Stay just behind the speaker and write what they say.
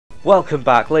Welcome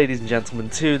back, ladies and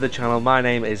gentlemen, to the channel. My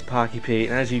name is Parky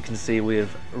Pete, and as you can see, we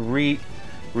have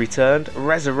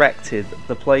resurrected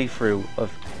the playthrough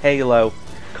of Halo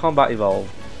Combat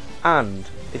Evolved. And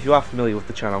if you are familiar with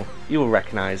the channel, you will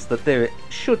recognise that there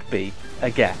should be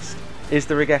a guest. Is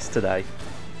there a guest today?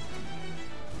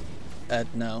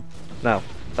 No. No,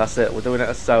 that's it. We're doing it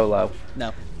as solo.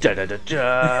 No. Da da da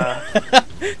da.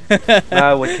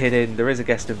 No, we're kidding. There is a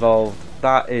guest involved.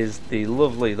 That is the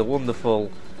lovely, the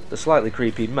wonderful, the slightly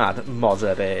creepy mad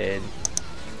Mozzabin.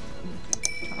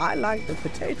 I like the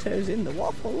potatoes in the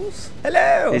waffles.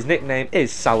 Hello. His nickname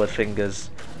is Salad Fingers.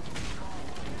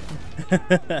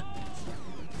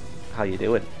 How you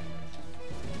doing?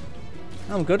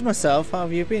 I'm good myself. How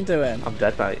have you been doing? I'm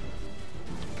dead, mate.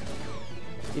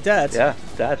 You dead? Yeah,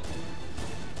 dead.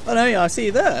 Oh no, yeah, I see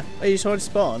you there. Are you trying to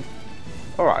spawn?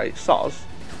 Alright, soz.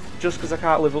 Just because I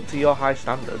can't live up to your high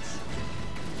standards.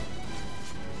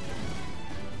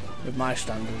 With my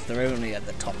standards, they're only at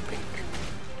the top peak.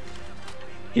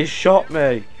 You shot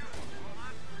me.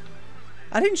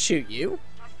 I didn't shoot you.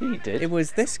 You did. It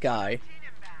was this guy.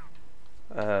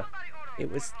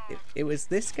 It was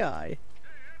this guy.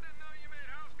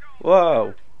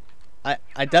 Whoa.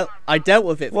 I dealt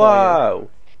with it for you. Whoa.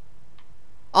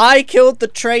 I killed the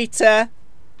traitor.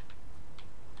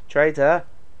 Traitor.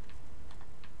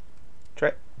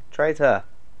 Traitor.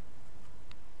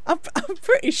 I'm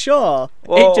pretty sure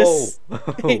Whoa.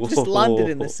 it just landed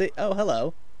in the sea. Oh,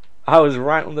 hello. I was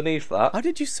right underneath that. How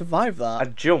did you survive that? I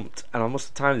jumped and I must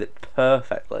have timed it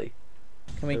perfectly.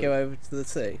 Can we go over to the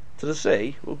sea? To the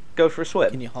sea? We'll go for a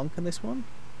swim. Can you honk on this one?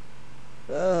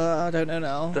 I don't know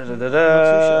now. Da, da, da, I'm not too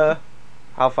da. sure.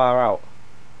 How far out?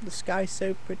 The sky's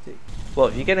so pretty. Well,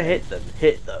 if you're gonna hit them,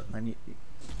 hit them. And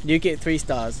you get 3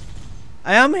 stars.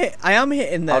 I am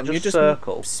hitting them. I'll just You're just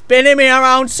circle. spinning me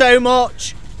around so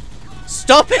much.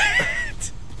 Stop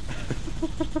it!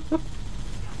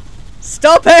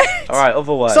 Stop it! Alright,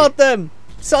 other way. Sod them!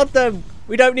 Sod them!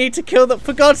 We don't need to kill them,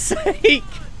 for God's sake!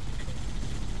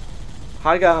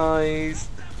 Hi guys.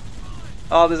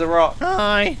 Oh, there's a rock.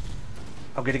 Hi.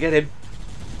 I'm gonna get him.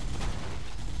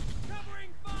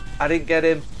 I didn't get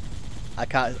him. I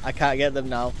can't get them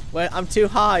now. I'm too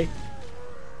high.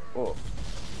 Oh.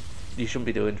 You shouldn't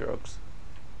be doing drugs.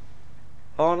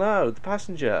 Oh no, the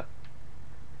passenger.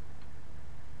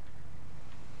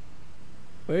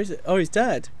 Where is it? Oh, he's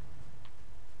dead.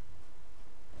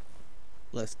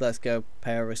 Let's go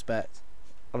pay our respect.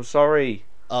 I'm sorry.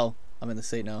 Oh, I'm in the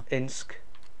seat now. Insk.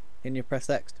 Can you press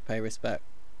X to pay respect?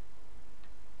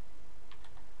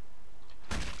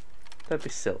 Don't be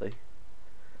silly.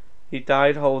 He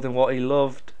died holding what he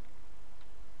loved.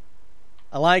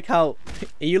 I like how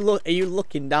are you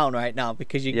looking down right now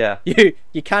because Yeah.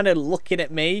 you're kind of looking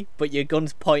at me, but your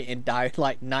gun's pointing down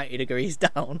like 90 degrees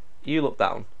down. You look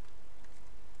down.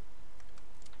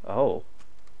 Oh.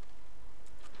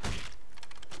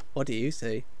 What do you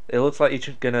see? It looks like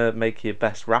you're gonna make your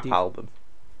best rap album.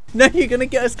 No, you're gonna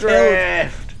get us killed.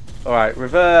 Drift! Alright,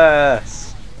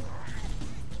 reverse!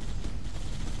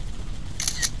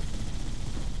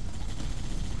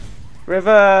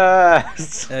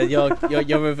 Reverse!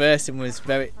 Your reversing was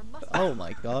very. Oh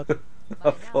my God! I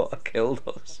thought I killed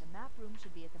us.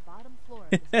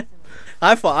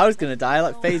 I thought I was gonna die. I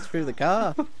like phased through the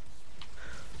car.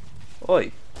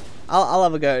 Oi. I'll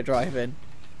have a go at driving.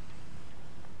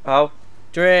 Oh.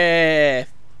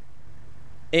 Drift.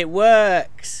 It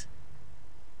works.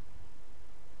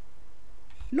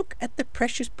 Look at the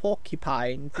precious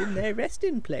porcupines in their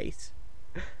resting place.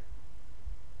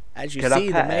 As you see,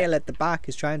 the male at the back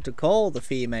is trying to call the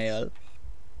female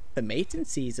for mating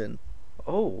season.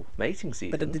 Oh, mating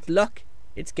season. But with luck,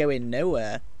 it's going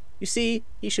nowhere. You see,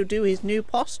 he should do his new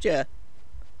posture.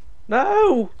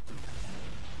 No!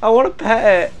 I want to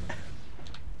pet it.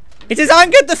 It has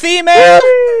angered the female!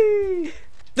 Whee!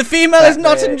 The female has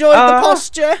not enjoyed the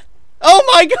posture. Oh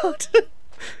my God!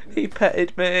 He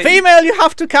petted me. Female, you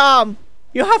have to calm.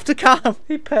 You have to calm.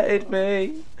 He petted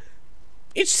me.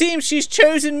 It seems she's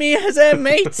chosen me as her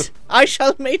mate. I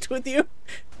shall mate with you.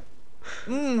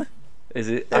 Mmm. Is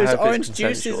it? Those orange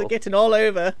juices are getting all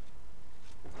over.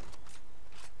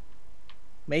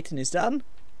 Mating is done,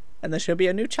 and there shall be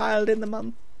a new child in the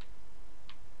month.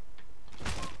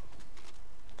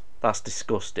 That's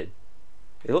disgusting.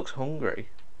 He looks hungry.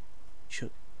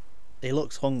 He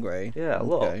looks hungry. Yeah,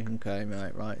 look. Okay,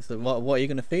 right. So what are you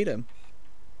going to feed him?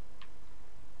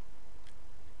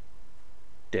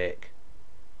 Dick.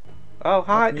 Oh,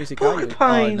 hi.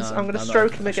 Porcupines! I'm going to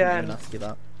stroke him again. Ask you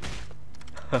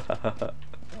that.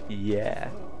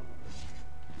 Yeah.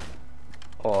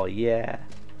 Oh, yeah.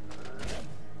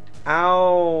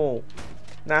 Ow.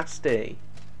 Nasty.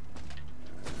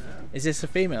 Is this a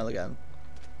female again?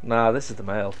 Nah, this is the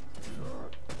male.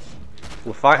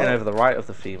 We're fighting over the right of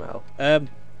the female. Well,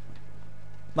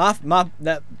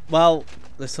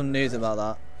 there's some news about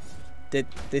that. Did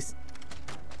this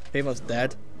female's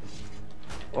dead?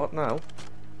 What now?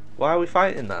 Why are we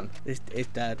fighting then? It's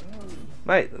dead.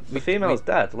 Mate, the female's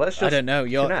dead. Let's just I don't know,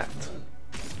 connect.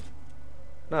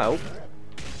 No.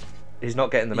 He's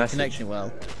not getting the message. Connecting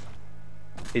well.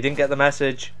 He didn't get the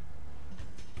message.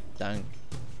 Dang.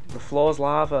 The floor's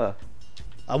lava.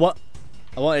 I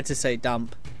wanted to say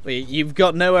damp. But you've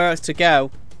got nowhere else to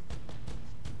go.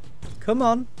 Come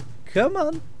on. Come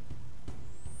on.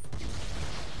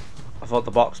 I thought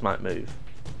the box might move.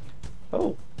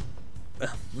 Oh.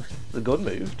 The gun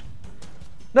moved.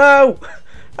 No!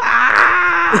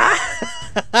 Ah!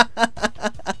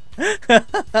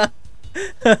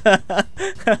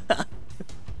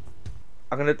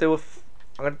 I'm gonna do a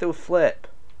flip.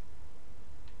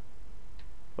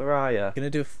 Where are you? Gonna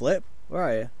do a flip? Where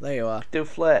are you? There you are. Do a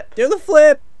flip. Do the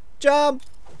flip! Jump!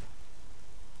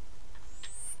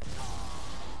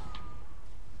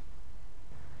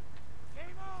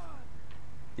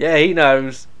 Yeah, he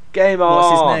knows. Game on.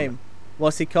 What's his name?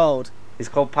 What's he called? He's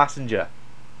called Passenger.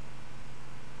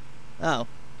 Oh.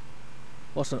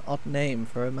 What's an odd name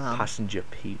for a man? Passenger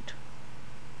Pete.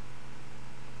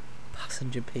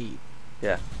 Passenger Pete.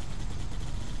 Yeah.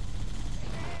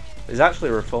 He's actually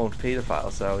a reformed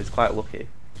paedophile, so he's quite lucky.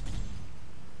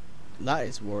 That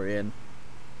is worrying.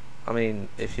 I mean,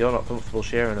 if you're not comfortable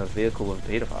sharing a vehicle with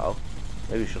a paedophile,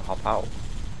 maybe you should hop out.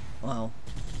 Wow.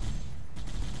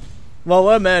 Well,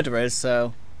 we're murderers,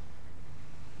 so...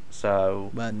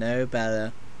 So... We're no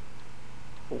better.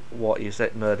 What, you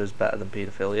say murder's better than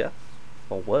paedophilia?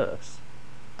 Or worse?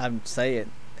 I'm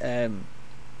saying... I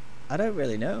don't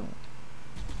really know.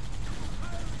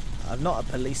 I'm not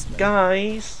a policeman.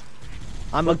 Guys!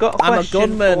 I'm a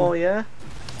gunman. For you.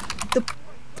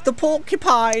 The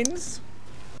porcupines!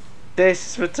 This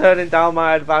is for turning down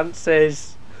my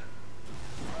advances.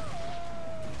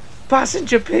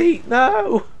 Passenger Pete,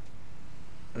 no!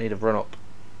 I need a run up.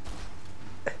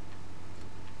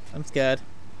 I'm scared.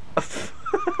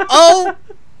 Oh!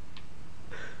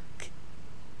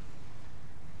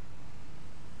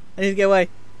 I need to get away.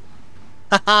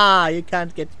 Haha, you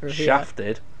can't get through here.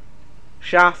 Shafted.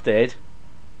 Shafted.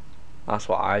 That's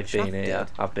what I've Shafted. been here.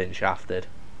 I've been shafted.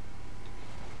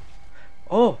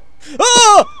 Oh!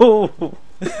 Oh!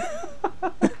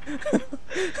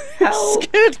 Help!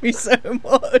 Scared me so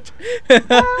much.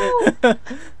 Help!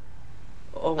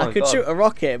 Oh my I could God. shoot a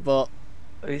rocket, but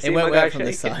it won't work from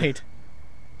the side.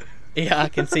 Yeah, I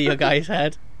can see your guy's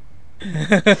head.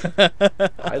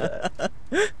 Hi there.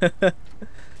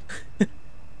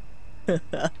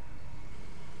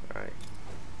 Right.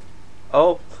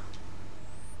 Oh.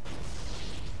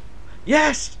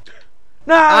 Yes!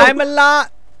 No! I'm a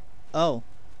lot. Oh.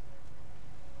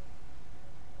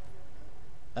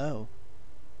 Oh.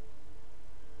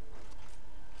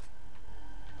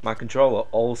 My controller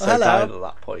also hello. died at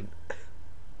that point.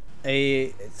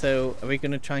 So, are we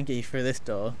going to try and get you through this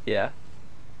door? Yeah.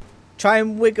 Try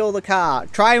and wiggle the car.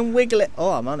 Try and wiggle it.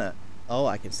 Oh, I'm on it. Oh,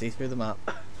 I can see through the map.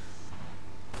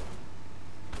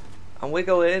 I'm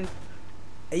wiggling.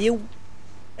 Are you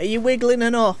wiggling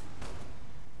enough?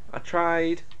 I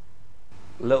tried.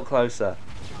 A little closer.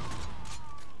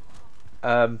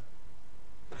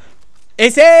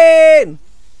 It's in!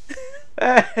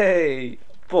 Hey!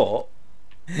 But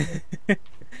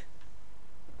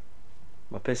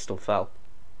my pistol fell.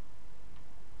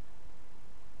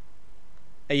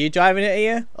 Are you driving it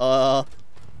here? Or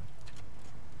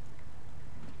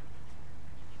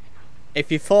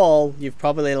if you fall, you've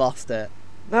probably lost it.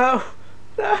 No!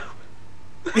 No!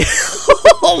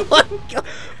 Oh my God!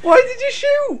 Why did you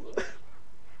shoot?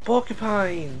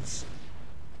 Porcupines.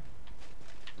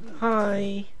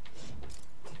 Hi.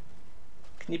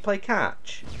 Can you play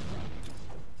catch?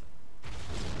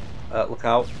 Look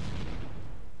out.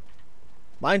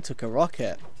 Mine took a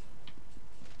rocket.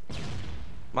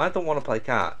 Mine don't want to play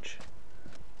catch.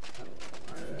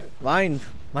 Mine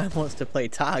wants to play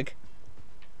tag.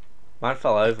 Mine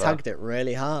fell over. Tagged it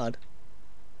really hard.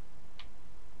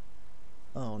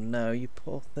 Oh no, you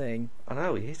poor thing. I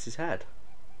know, he hit his head.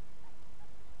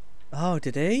 Oh,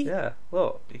 did he? Yeah,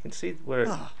 look, you can see where it,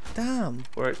 Oh, damn.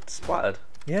 where it splattered.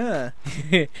 Yeah.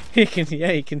 you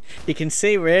can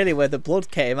see really where the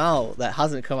blood came out that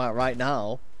hasn't come out right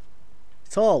now.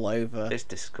 It's all over. It's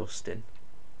disgusting.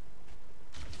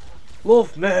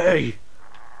 Love me!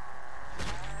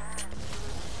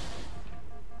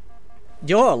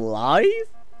 You're alive?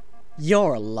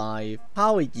 You're alive.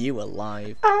 How are you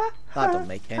alive? That don't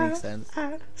make any sense.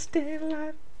 I'm still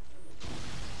alive.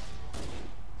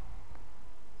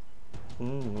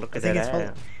 Look at that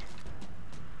ass.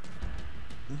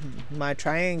 My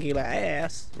triangular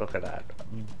ass. Look at that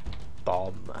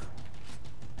bomb.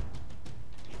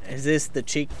 Is this the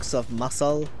cheeks of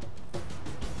muscle?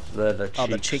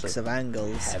 The cheeks of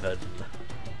angles? Heaven.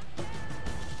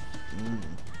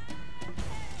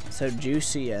 So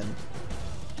juicy and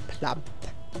plump.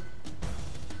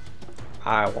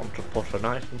 I want to put a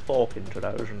knife and fork into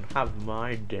those and have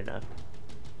my dinner.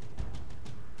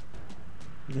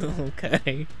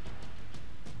 Okay.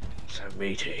 So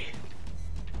meaty.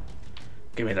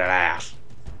 Give me that ass.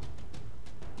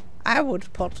 I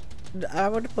would put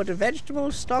a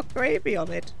vegetable stock gravy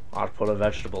on it. I'd put a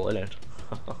vegetable in it.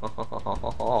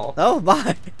 Oh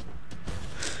my!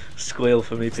 Squeal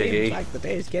for me, piggy. Seems like the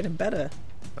day is getting better.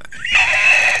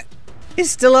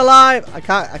 He's still alive. I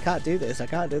can't do this. I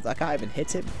can't even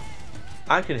hit him.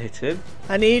 I can hit him.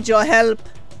 I need your help.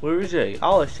 Where is he?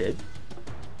 I'll hit him.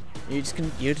 You just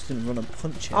can run and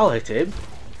punch him. I'll hit him.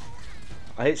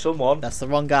 I hit someone. That's the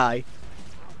wrong guy.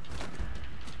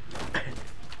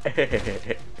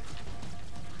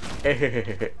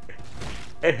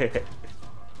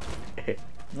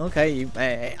 Okay, you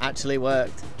it actually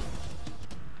worked.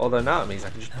 Although now it means I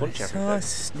can just punch everything. So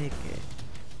sneaky.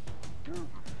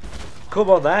 Come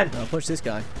on then. I'll punch this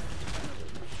guy.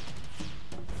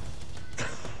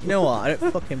 You know what? I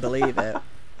don't fucking believe it.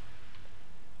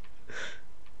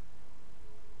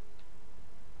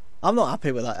 I'm not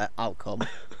happy with that outcome.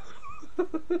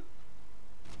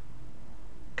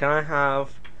 Can I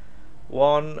have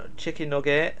one chicken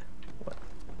nugget?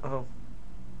 Oh.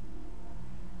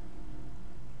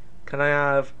 Can I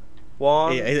have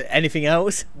one? Anything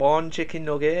else? One chicken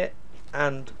nugget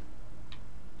and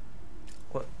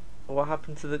what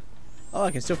happened to the? Oh,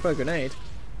 I can still throw a grenade.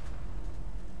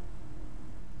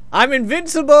 I'm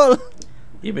invincible.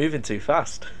 You're moving too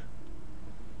fast.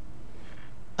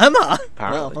 Am I?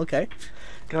 Apparently. Well, okay.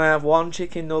 Can I have one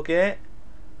chicken nugget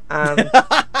and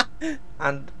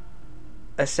and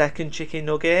a second chicken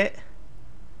nugget?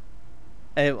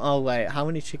 Oh wait, how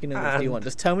many chicken nuggets do you want?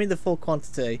 Just tell me the full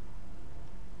quantity.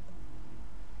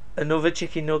 Another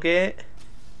chicken nugget.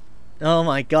 Oh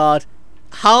my god.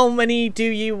 How many do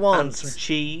you want? And some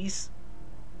cheese.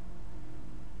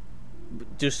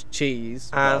 Just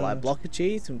cheese. And like a block of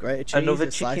cheese, some grated cheese.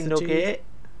 Another chicken nugget.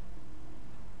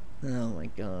 Oh my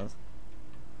god.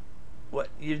 What?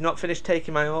 You've not finished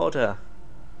taking my order?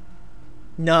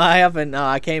 No, I haven't. No,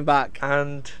 I came back.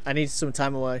 And I need some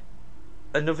time away.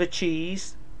 Another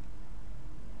cheese.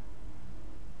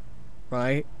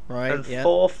 Right, And yeah.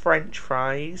 4 French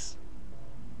fries.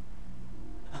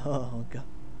 Oh god.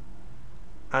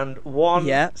 And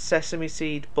 1 sesame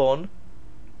seed bun.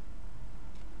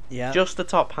 Yeah. Just the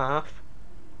top half.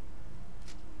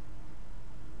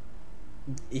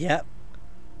 Yep.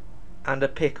 And a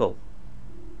pickle.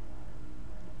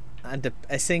 And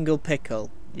a single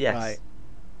pickle. Yes. Right.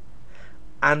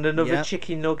 And another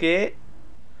chicken nugget.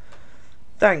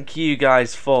 Thank you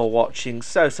guys for watching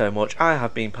so much. I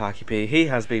have been Parky P, he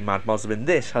has been Mad Mozzabin,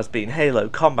 this has been Halo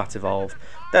Combat Evolved.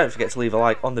 Don't forget to leave a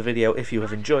like on the video if you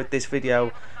have enjoyed this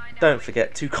video. Don't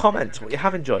forget to comment what you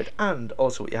have enjoyed and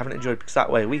also what you haven't enjoyed, because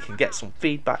that way we can get some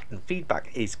feedback, and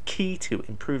feedback is key to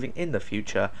improving in the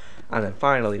future. And then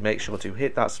finally, make sure to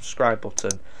hit that subscribe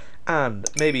button and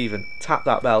maybe even tap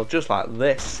that bell just like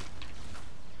this.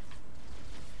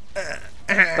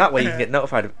 That way you can get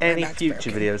notified of any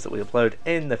future videos that we upload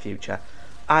in the future.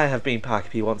 I have been Parky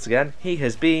P once again. He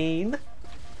has been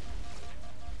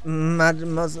Mad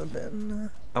Mozzabin.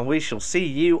 And we shall see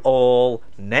you all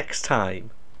next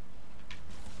time.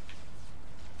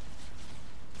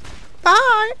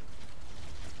 Bye.